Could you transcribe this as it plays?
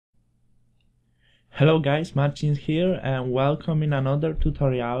Hello guys, Martin here and welcome in another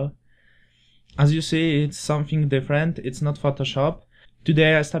tutorial. As you see, it's something different, it's not Photoshop.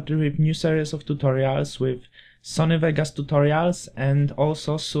 Today I started with new series of tutorials with Sony Vegas tutorials, and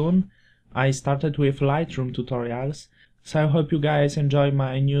also soon I started with Lightroom tutorials. So I hope you guys enjoy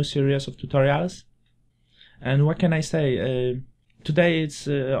my new series of tutorials. And what can I say? Today it's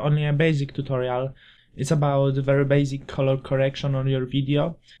only a basic tutorial. It's about very basic color correction on your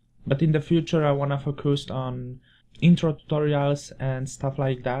video. But in the future I wanna focus on intro tutorials and stuff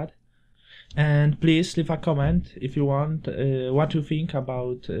like that. And please leave a comment if you want what you think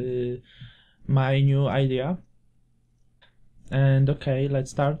about my new idea. And okay, let's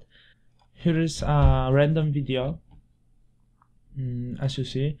start. Here is a random video, as you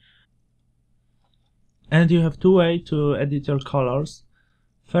see. And you have two ways to edit your colors.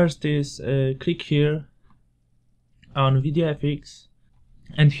 First is click here on Video FX.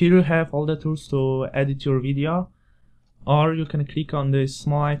 And here you have all the tools to edit your video, or you can click on this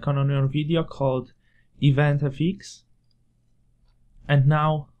small icon on your video called Event FX, and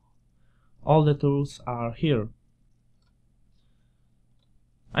now all the tools are here.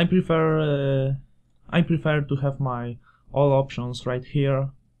 I prefer to have my all options right here,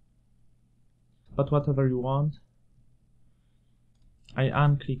 but whatever you want. I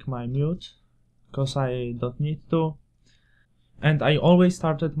unclick my mute because I don't need to. And I always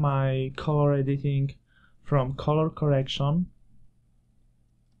started my color editing from color correction.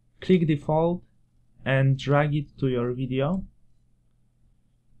 Click default and drag it to your video.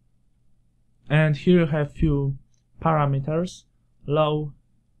 And here you have few parameters: low,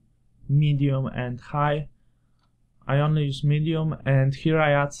 medium and high. I only use medium, and here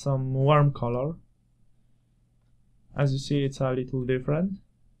I add some warm color. As you see, it's a little different.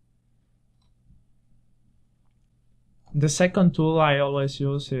 The second tool I always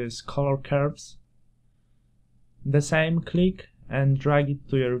use is color curves. The same, click and drag it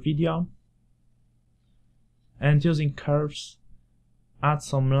to your video. And using curves, add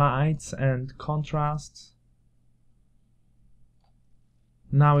some lights and contrasts.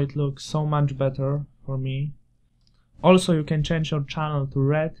 Now it looks so much better for me. Also, you can change your channel to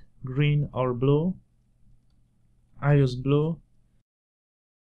red, green or blue. I use blue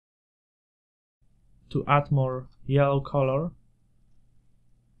to add more yellow color.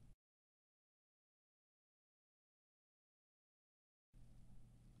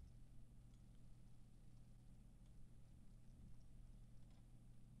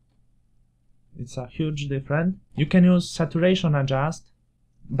 It's a huge difference. You can use saturation adjust,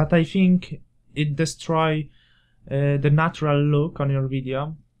 but I think it destroys the natural look on your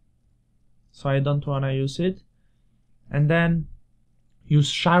video, so I don't wanna use it. And then use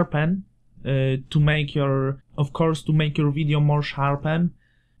Sharpen to make your video more sharpen.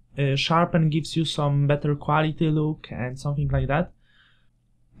 Sharpen gives you some better quality look and something like that.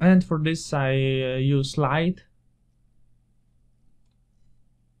 And for this I use light.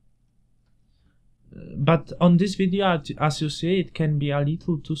 But on this video, as you see, it can be a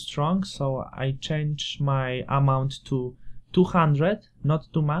little too strong, so I change my amount to 200, not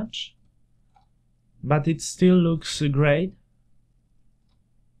too much, but it still looks great.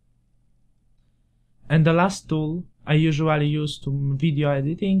 And the last tool I usually use to video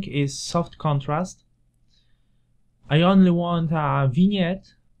editing is soft contrast. I only want a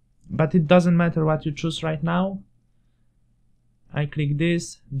vignette, but it doesn't matter what you choose right now. I click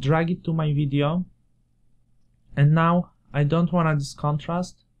this, drag it to my video, and now I don't want this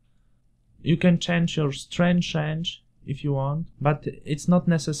contrast. You can change your strength change if you want, but it's not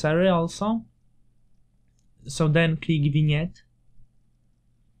necessary also. So then click vignette.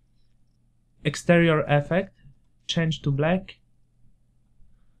 Exterior effect, change to black.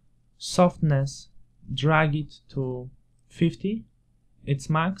 Softness, drag it to 50, it's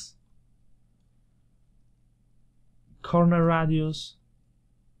max. Corner radius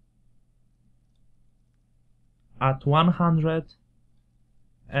at 100,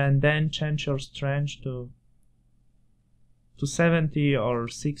 and then change your strength to 70 or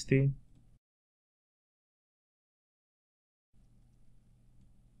 60.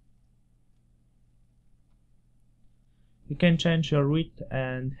 You can change your width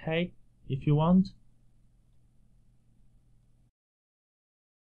and height if you want.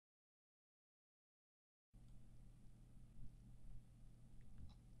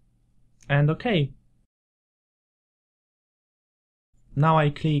 And okay. Now I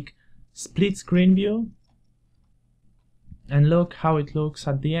click split screen view, and look how it looks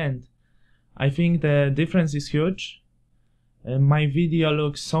at the end. I think the difference is huge. My video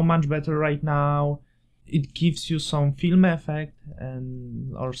looks so much better right now. It gives you some film effect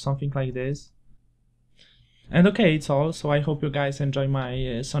or something like this. And okay, it's all. So I hope you guys enjoy my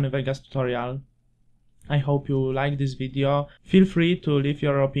Sony Vegas tutorial. I hope you like this video. Feel free to leave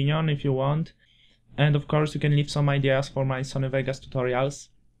your opinion if you want. And of course you can leave some ideas for my Sony Vegas tutorials.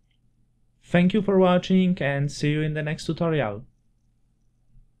 Thank you for watching and see you in the next tutorial.